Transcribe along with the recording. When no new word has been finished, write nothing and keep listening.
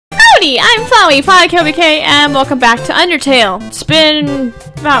Howdy, I'm Flowey, KBK, and welcome back to Undertale. It's been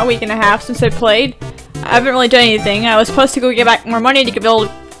about a week and a half since I played. I haven't really done anything. I was supposed to go get back more money to be able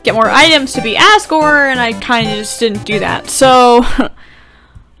to get more items to be Asgore, and I kind of just didn't do that. So,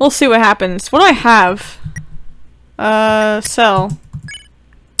 we'll see what happens. What do I have? Sell.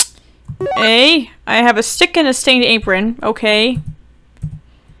 I have a stick and a stained apron. Okay. How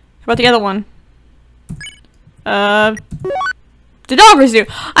about the other one? The dog residue!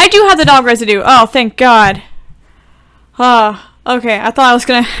 I do have the dog residue! Oh, thank God. Okay, I thought I was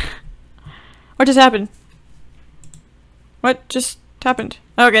gonna... What just happened? What just happened?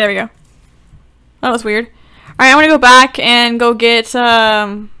 Okay, there we go. That was weird. Alright, I want to go back and go get,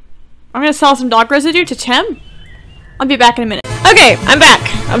 I'm gonna sell some dog residue to Tim. I'll be back in a minute. Okay, I'm back!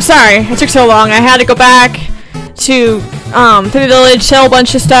 I'm sorry, it took so long. I had to go back to the village, sell a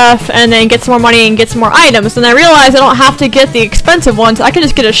bunch of stuff, and then get some more money and get some more items. And I realized I don't have to get the expensive ones. I can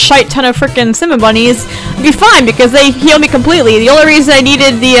just get a shite ton of frickin' Simba bunnies and be fine because they heal me completely. The only reason I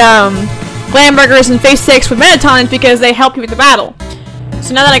needed the glam burgers and face sticks with Mettaton is because they help you with the battle.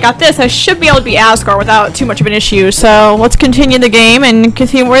 So now that I got this, I should be able to be Asgore without too much of an issue. So let's continue the game and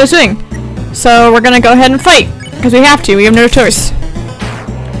continue what we're doing. So we're gonna go ahead and fight because we have to. We have no choice.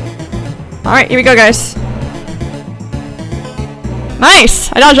 All right, here we go, guys.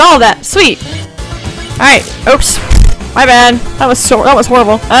 Nice! I dodged all of that. Sweet. Alright. Oops. My bad. That was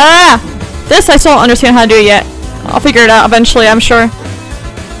horrible. Ah! This I still don't understand how to do it yet. I'll figure it out eventually, I'm sure.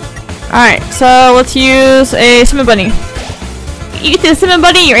 Alright, so let's use a Simba Bunny. Eat the Simba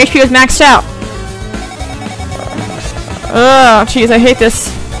Bunny! Your HP is maxed out. Oh, jeez, I hate this.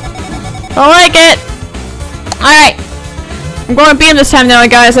 Don't like it! Alright. I'm going to beat him this time though,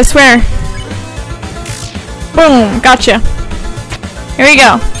 guys, I swear. Boom! Gotcha. Here we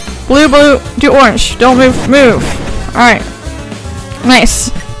go. Blue, blue, do orange. Don't move, move. Alright. Nice.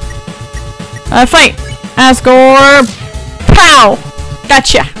 Fight. Asgore. Pow!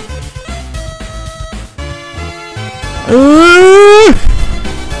 Gotcha. Ooh.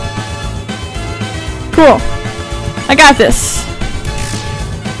 Cool. I got this.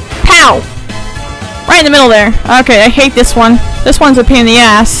 Pow! Right in the middle there. Okay, I hate this one. This one's a pain in the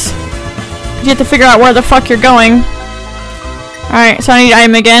ass. You have to figure out where the fuck you're going. Alright, so I need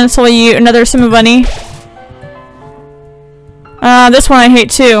item again, so we'll use another Simba Bunny. This one I hate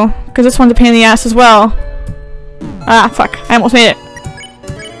too, because this one's a pain in the ass as well. Ah, fuck. I almost made it.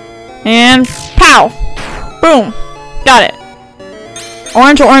 And pow! Boom! Got it.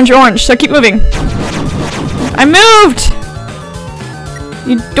 Orange, orange, orange, so keep moving. I moved!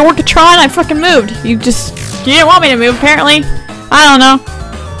 You dorkatron, I fucking moved. You didn't want me to move, apparently. I don't know.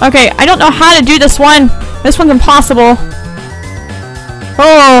 Okay, I don't know how to do this one. This one's impossible.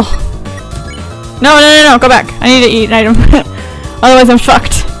 Oh! No, no, no, no, go back. I need to eat an item. Otherwise I'm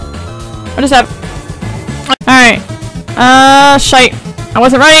fucked. What is that? Alright. Shite. I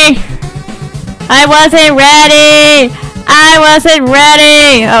wasn't ready! I wasn't ready! I wasn't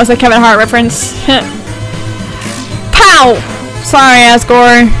ready! That was a Kevin Hart reference. Pow! Sorry,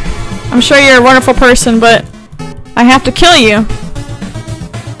 Asgore. I'm sure you're a wonderful person, but I have to kill you.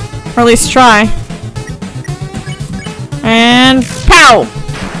 Or at least try. And pow!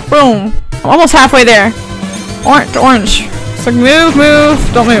 Boom! I'm almost halfway there. Orange, orange. So move, move,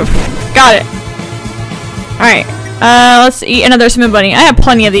 don't move. Got it. Alright. Let's eat another Simba Bunny. I have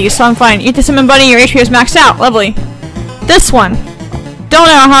plenty of these, so I'm fine. Eat the Simba Bunny, your HP is maxed out. Lovely. This one. Don't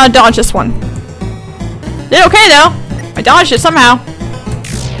know how to dodge this one. Did okay though. I dodged it somehow.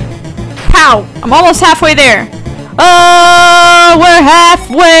 Pow! I'm almost halfway there. Oh, we're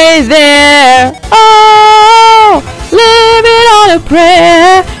halfway there. Oh! Living on a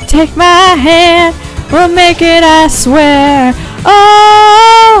prayer, take my hand, we'll make it, I swear.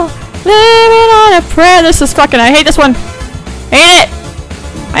 Oh, living on a prayer. This is fucking, I hate this one. Hate it.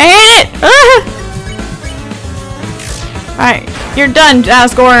 I hate it. Alright, you're done,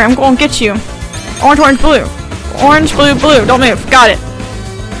 Asgore. I'm gonna get you. Orange, orange, blue. Orange, blue, blue. Don't move. Got it.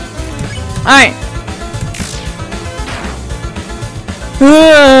 Alright.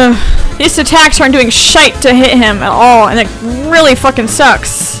 These attacks aren't doing shite to hit him at all, and it really fucking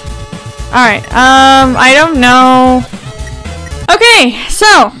sucks. Alright, I don't know. Okay,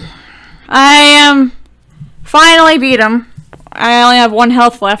 so I finally beat him. I only have 1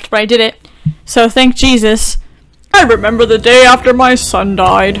 health left, but I did it. So thank Jesus. I remember the day after my son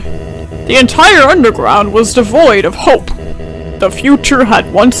died. The entire underground was devoid of hope. The future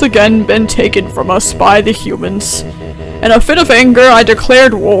had once again been taken from us by the humans. In a fit of anger, I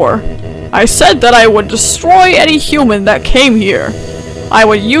declared war. I said that I would destroy any human that came here. I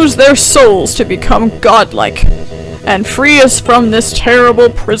would use their souls to become godlike. and free us from this terrible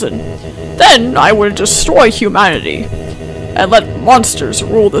prison. Then I would destroy humanity and let monsters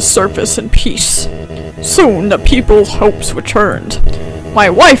rule the surface in peace. Soon the people's hopes returned. My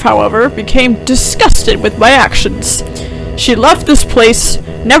wife, however, became disgusted with my actions. She left this place,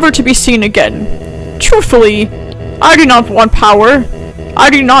 never to be seen again. Truthfully, I do not want power. I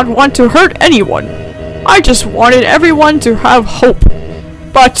do not want to hurt anyone. I just wanted everyone to have hope.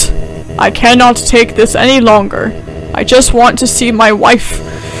 But I cannot take this any longer. I just want to see my wife.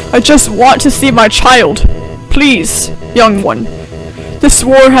 I just want to see my child. Please, young one. This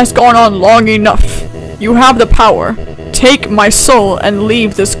war has gone on long enough. You have the power. Take my soul and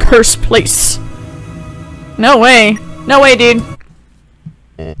leave this cursed place. No way. No way, dude.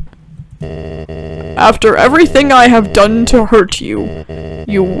 After everything I have done to hurt you,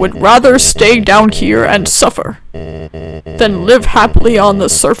 you would rather stay down here and suffer than live happily on the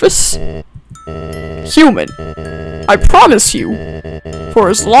surface? Human, I promise you, for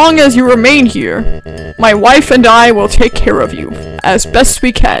as long as you remain here, my wife and I will take care of you as best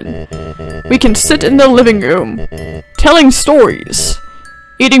we can. We can sit in the living room, telling stories,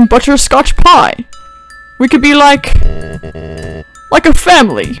 eating butterscotch pie. We could be like a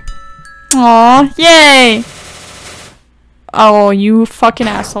family. Aw, yay! Oh, you fucking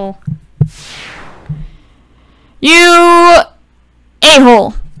asshole. You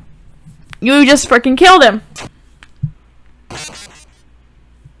a-hole. You just freaking killed him.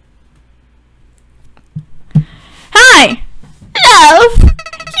 Hi! Love,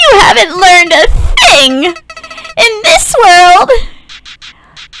 you haven't learned a thing! In this world,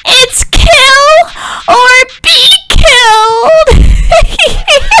 it's kill or be killed!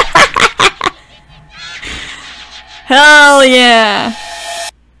 Hell yeah!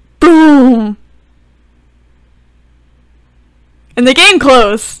 Boom! And the game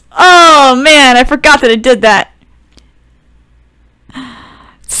closed! Oh man, I forgot that it did that.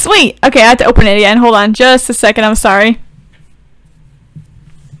 Sweet! Okay, I have to open it again. Hold on just a second, I'm sorry.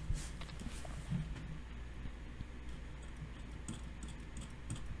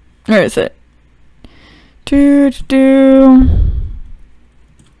 Where is it?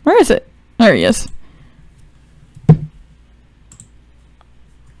 Where is it? There he is.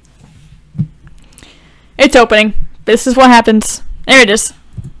 It's opening. This is what happens. There it is.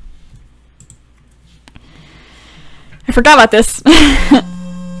 I forgot about this.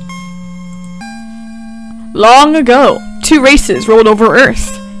 Long ago, two races ruled over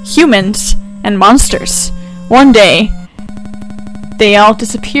Earth. Humans and monsters. One day, they all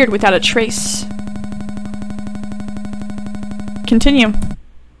disappeared without a trace. Continue.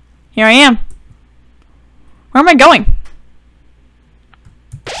 Here I am. Where am I going?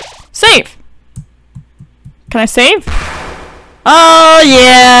 Save! Can I save? Oh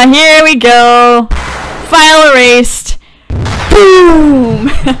yeah, here we go. File erased. Boom!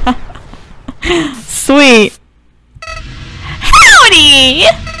 Sweet. Howdy!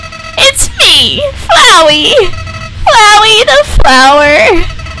 It's me, Flowey! Flowey the flower!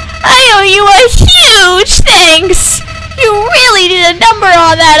 I owe you a huge thanks! You really did a number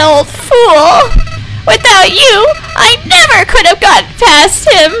on that old fool! Without you, I never could have gotten past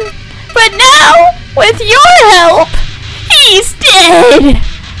him! But now, with your help, he's dead!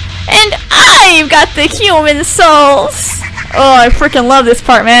 And I've got the human souls! Oh, I freaking love this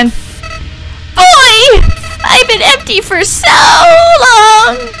part, man. Boy! I've been empty for so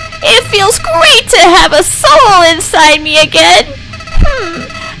long! It feels great to have a soul inside me again!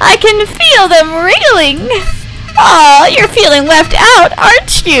 I can feel them wriggling! Aw, you're feeling left out,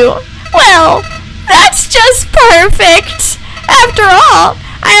 aren't you? Well, that's just perfect! After all,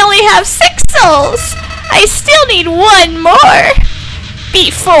 I only have 6 souls! I still need 1 more!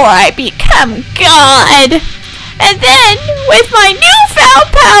 Before I become God! And then, with my newfound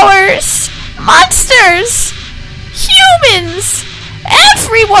powers, monsters, humans,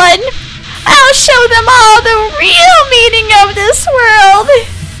 everyone, I'll show them all the real meaning of this world!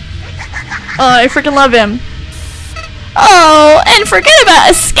 Oh, I freaking love him. Oh, and forget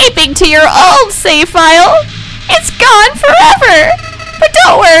about escaping to your old save file. It's gone forever. But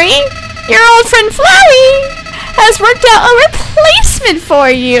don't worry, your old friend Flowey has worked out a replacement for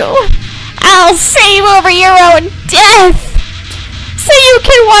you. I'll save over your own death, so you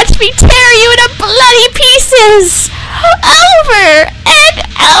can watch me tear you into bloody pieces, over and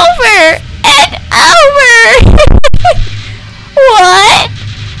over and over. What?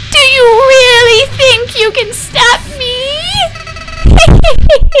 Do you really think you can stop me?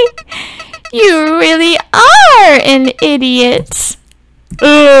 You really are an idiot.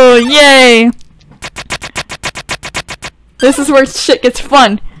 Oh, yay! This is where shit gets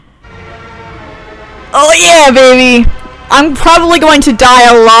fun. Oh yeah, baby! I'm probably going to die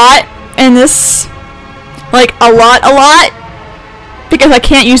a lot in this. Like, a lot. Because I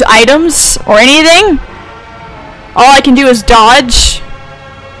can't use items or anything. All I can do is dodge.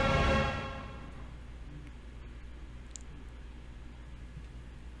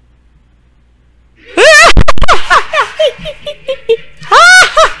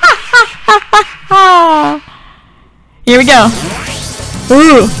 Here we go.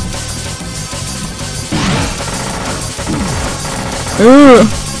 Ooh. Ooh.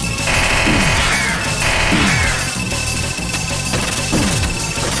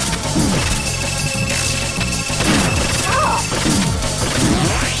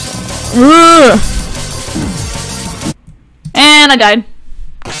 Ooh. And I died.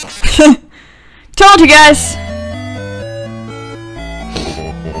 Told you guys.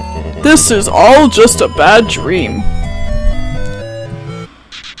 This is all just a bad dream.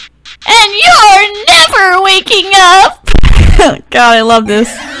 And you're never waking up! God, I love this.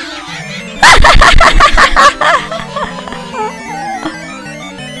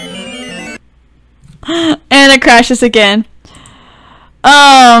 And it crashes again.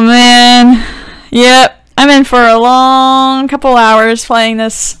 Oh man. Yep. I'm in for a long couple hours playing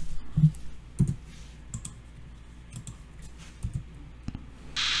this.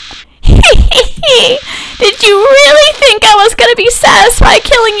 Did you really think I was gonna be satisfied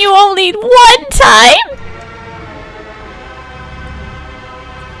killing you only one time?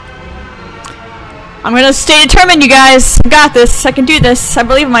 I'm gonna stay determined, you guys. I got this. I can do this. I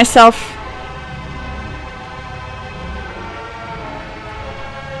believe in myself.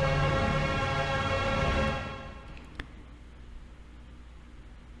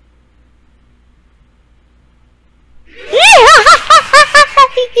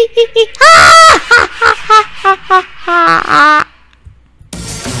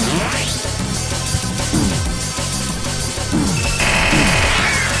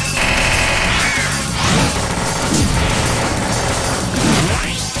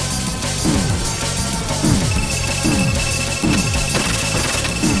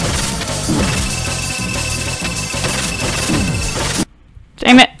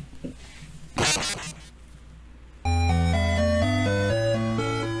 Damn it.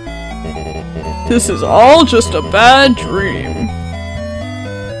 This is all just a bad dream.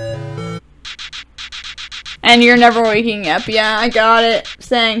 And you're never waking up. Yeah, I got it.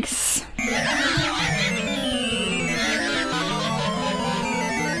 Thanks.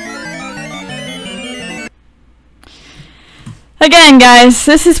 Again, guys,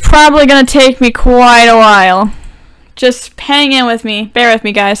 this is probably gonna take me quite a while. Just hang in with me. Bear with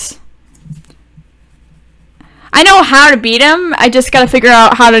me, guys. I know how to beat him. I just gotta figure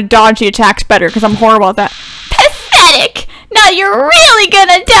out how to dodge the attacks better, because I'm horrible at that. Pathetic! Now you're really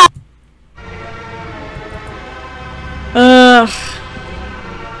gonna die! Ugh.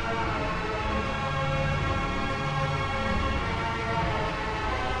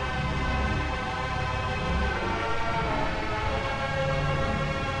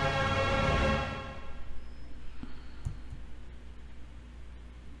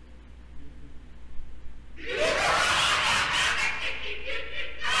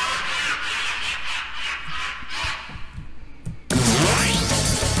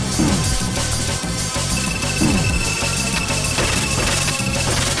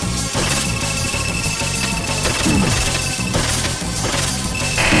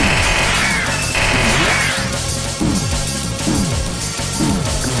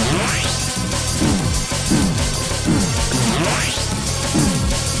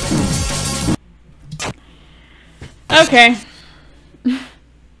 Okay. Alright,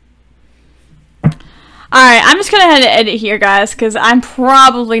 I'm just gonna head to edit here, guys, because I'm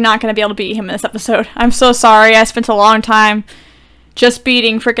probably not gonna be able to beat him in this episode. I'm so sorry. I spent a long time just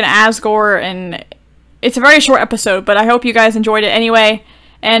beating freaking Asgore, and it's a very short episode, but I hope you guys enjoyed it anyway.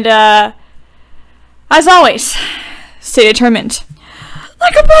 And, as always, stay determined.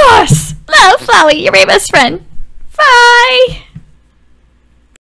 Like a boss! Love, Flowey, you're my best friend. Bye!